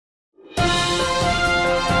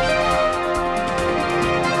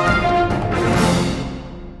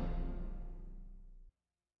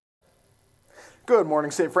Good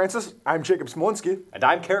morning, St. Francis. I'm Jacob Smolinski. And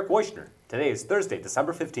I'm Carrick Wojtner. Today is Thursday,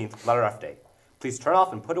 December 15th, Letter F Day. Please turn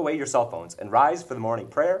off and put away your cell phones and rise for the morning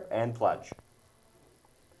prayer and pledge.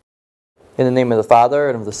 In the name of the Father,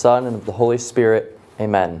 and of the Son, and of the Holy Spirit.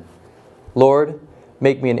 Amen. Lord,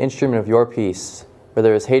 make me an instrument of your peace. Where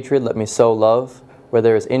there is hatred, let me sow love. Where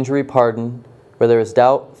there is injury, pardon. Where there is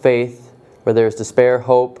doubt, faith. Where there is despair,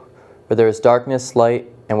 hope. Where there is darkness, light.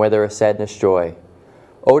 And where there is sadness, joy.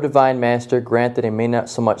 O divine Master, grant that I may not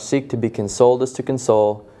so much seek to be consoled as to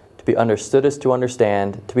console, to be understood as to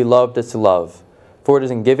understand, to be loved as to love. For it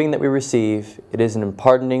is in giving that we receive, it is in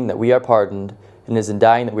pardoning that we are pardoned, and it is in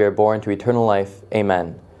dying that we are born to eternal life.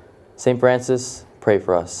 Amen. St. Francis, pray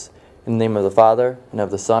for us. In the name of the Father, and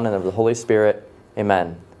of the Son, and of the Holy Spirit.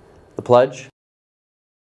 Amen. The pledge.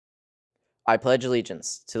 I pledge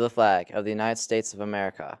allegiance to the flag of the United States of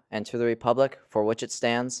America and to the republic for which it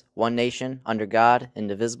stands, one nation, under God,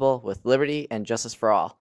 indivisible, with liberty and justice for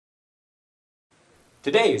all.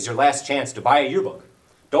 Today is your last chance to buy a yearbook.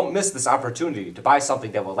 Don't miss this opportunity to buy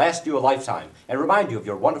something that will last you a lifetime and remind you of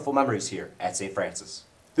your wonderful memories here at St. Francis.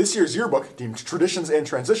 This year's yearbook, deemed Traditions and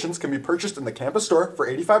Transitions, can be purchased in the campus store for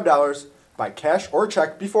 $85 by cash or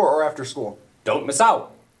check before or after school. Don't miss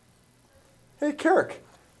out. Hey, Carrick,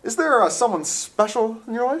 is there someone special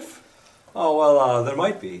in your life? Oh, well, there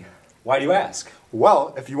might be. Why do you ask?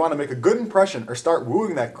 Well, if you want to make a good impression or start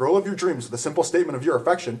wooing that girl of your dreams with a simple statement of your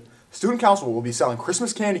affection, Student Council will be selling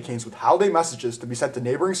Christmas candy canes with holiday messages to be sent to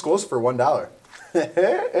neighboring schools for $1.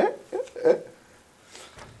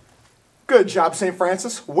 Good job, St.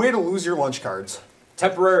 Francis. Way to lose your lunch cards.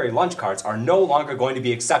 Temporary lunch cards are no longer going to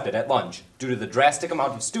be accepted at lunch due to the drastic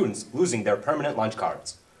amount of students losing their permanent lunch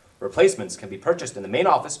cards. Replacements can be purchased in the main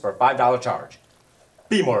office for a $5 charge.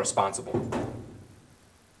 Be more responsible.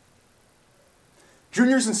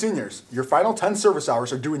 Juniors and seniors, your final 10 service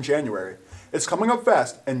hours are due in January. It's coming up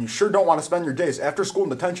fast, and you sure don't want to spend your days after school in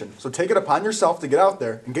detention, so take it upon yourself to get out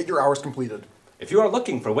there and get your hours completed. If you are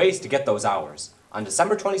looking for ways to get those hours, on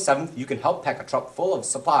December 27th, you can help pack a truck full of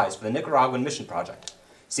supplies for the Nicaraguan Mission Project.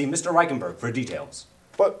 See Mr. Reichenberg for details.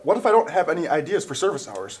 But what if I don't have any ideas for service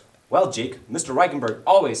hours? Well, Jake, Mr. Reichenberg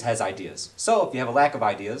always has ideas, so if you have a lack of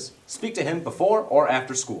ideas, speak to him before or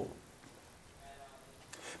after school.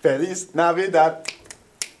 Feliz Navidad.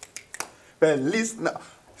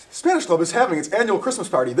 Spanish Club is having its annual Christmas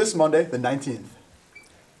party this Monday, the 19th.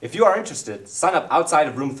 If you are interested, sign up outside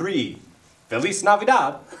of room 3. Feliz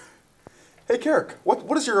Navidad. Hey, Carrick,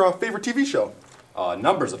 what is your favorite TV show?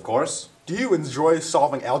 Numbers, of course. Do you enjoy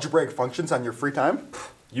solving algebraic functions on your free time?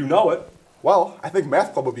 You know it. Well, I think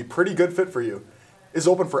Math Club would be a pretty good fit for you. It's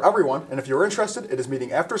open for everyone, and if you're interested, it is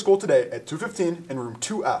meeting after school today at 2:15 in room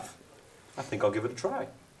 2F. I think I'll give it a try.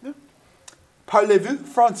 Yeah. Parlez-vous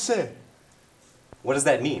français? What does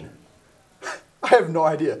that mean? I have no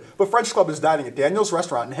idea, but French Club is dining at Daniel's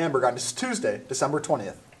Restaurant in Hamburg on Tuesday, December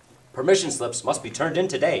 20th. Permission slips must be turned in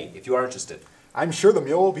today if you are interested. I'm sure the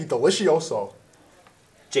meal will be delicioso.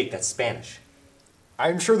 Jake, that's Spanish.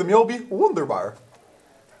 I'm sure the meal will be wunderbar.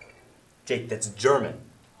 Jake, that's German.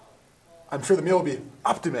 I'm sure the meal will be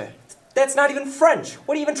optime. That's not even French.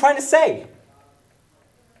 What are you even trying to say?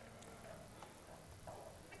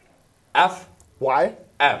 F. Y?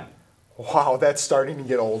 M. Wow, that's starting to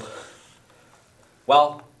get old.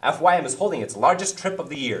 Well, FYM is holding its largest trip of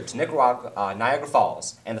the year to Niagara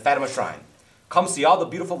Falls and the Fatima Shrine. Come see all the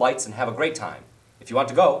beautiful lights and have a great time. If you want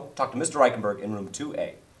to go, talk to Mr. Reichenberg in room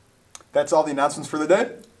 2A. That's all the announcements for the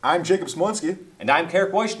day. I'm Jacob Smolinski. And I'm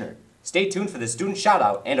Carrick Wojtner. Stay tuned for the student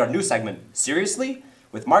shout-out and our new segment, Seriously?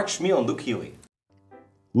 With Mark Schmiel and Luke Healy.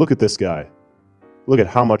 Look at this guy. Look at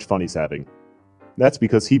how much fun he's having. That's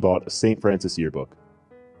because he bought a St. Francis yearbook.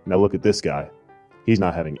 Now look at this guy. He's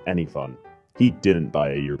not having any fun. He didn't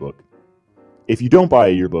buy a yearbook. If you don't buy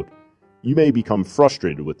a yearbook, you may become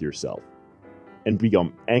frustrated with yourself and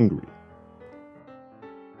become angry.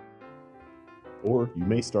 Or you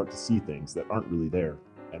may start to see things that aren't really there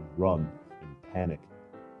and run and panic.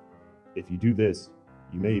 If you do this,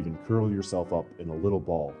 you may even curl yourself up in a little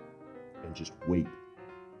ball and just wait.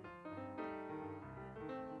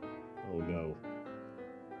 Oh no.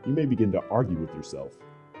 You may begin to argue with yourself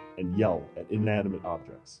and yell at inanimate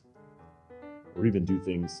objects. Or even do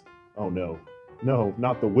things, oh no, no,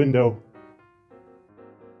 not the window.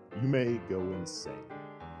 You may go insane.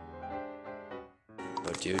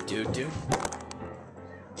 Oh, dude.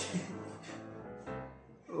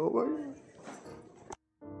 Oh my God.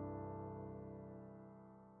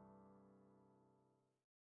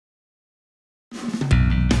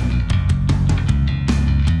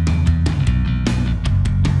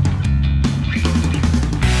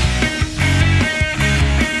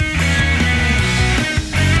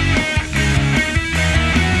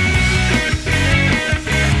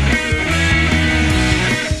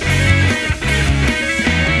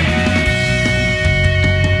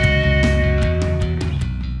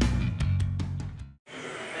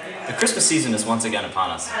 season is once again upon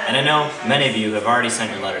us, and I know many of you have already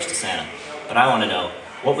sent your letters to Santa, but I want to know,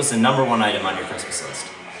 what was the #1 item on your Christmas list?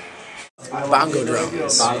 Bongo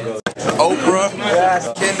drums. Oprah.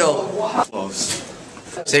 Kindle.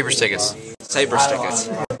 Sabres tickets. Sabres tickets.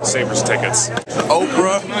 Sabres tickets.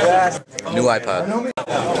 Oprah. New iPod.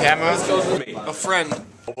 Camera. A friend.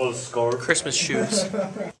 Christmas shoes.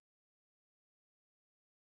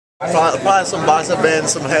 Probably some bicep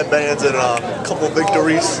bands, some headbands, and a couple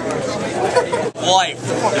victories. Life.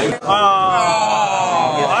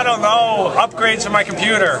 I don't know. Upgrades to my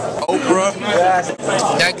computer. Oprah.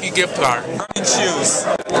 Yankee gift card. Running shoes.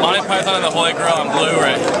 Monty Python and the Holy Grail on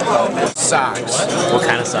Blu-ray. Socks. What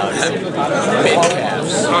kind of socks? Baby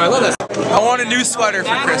calves. Oh, I love that. I want a new sweater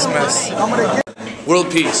for Christmas.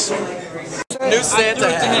 World peace. New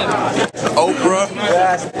Santa hat. Oprah.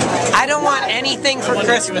 I don't want anything for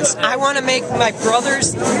Christmas. I want to make my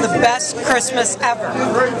brothers the best Christmas ever.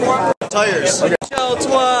 Tires. Show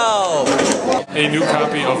 12. A new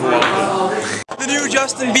copy of Walden. The new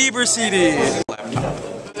Justin Bieber CD.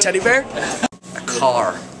 Teddy bear. A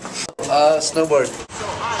car. Snowboard.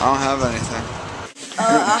 I don't have anything.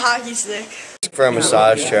 A hockey stick. For a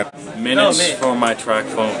massage chair. Minutes for my track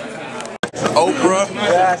phone. Oprah.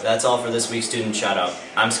 That's all for this week's Student Shoutout.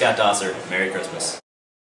 I'm Scott Dosser. Merry Christmas.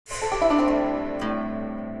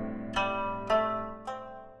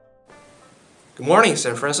 Good morning,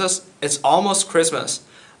 St. Francis. It's almost Christmas.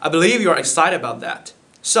 I believe you are excited about that.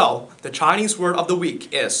 So, the Chinese word of the week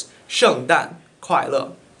is 圣诞快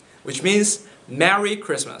乐, which means Merry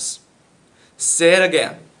Christmas. Say it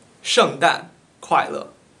again. 圣诞快乐.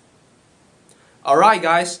 Alright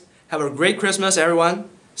guys, have a great Christmas everyone.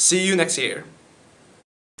 See you next year.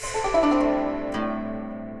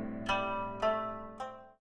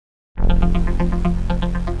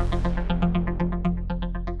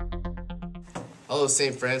 Hello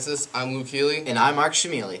St. Francis, I'm Luke Healy. And I'm Mark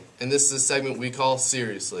Shamili. And this is a segment we call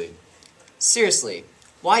Seriously. Seriously,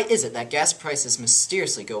 why is it that gas prices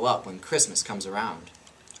mysteriously go up when Christmas comes around?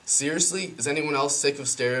 Seriously, is anyone else sick of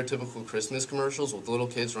stereotypical Christmas commercials with little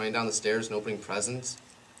kids running down the stairs and opening presents?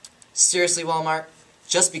 Seriously, Walmart?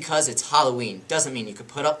 Just because it's Halloween doesn't mean you could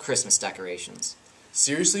put up Christmas decorations.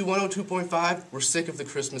 Seriously, 102.5? We're sick of the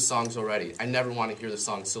Christmas songs already. I never want to hear the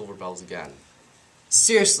song Silver Bells again.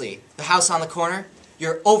 Seriously, the house on the corner?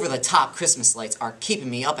 Your over-the-top Christmas lights are keeping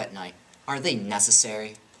me up at night. Are they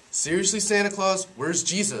necessary? Seriously, Santa Claus? Where's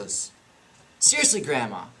Jesus? Seriously,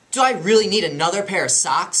 Grandma? Do I really need another pair of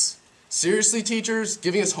socks? Seriously, teachers?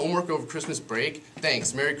 Giving us homework over Christmas break?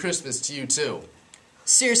 Thanks. Merry Christmas to you, too.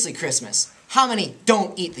 Seriously, Christmas? How many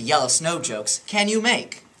don't eat the yellow snow jokes can you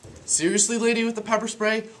make? Seriously, lady with the pepper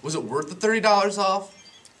spray? Was it worth the $30 off?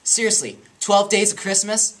 Seriously, 12 days of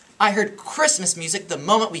Christmas? I heard Christmas music the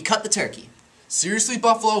moment we cut the turkey. Seriously,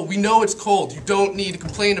 Buffalo? We know it's cold. You don't need to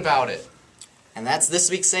complain about it. And that's this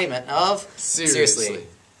week's segment of Seriously.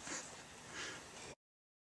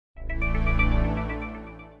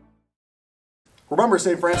 Remember,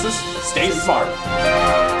 St. Francis, stay smart.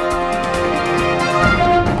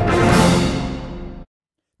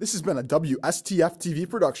 This has been a WSTF TV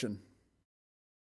production.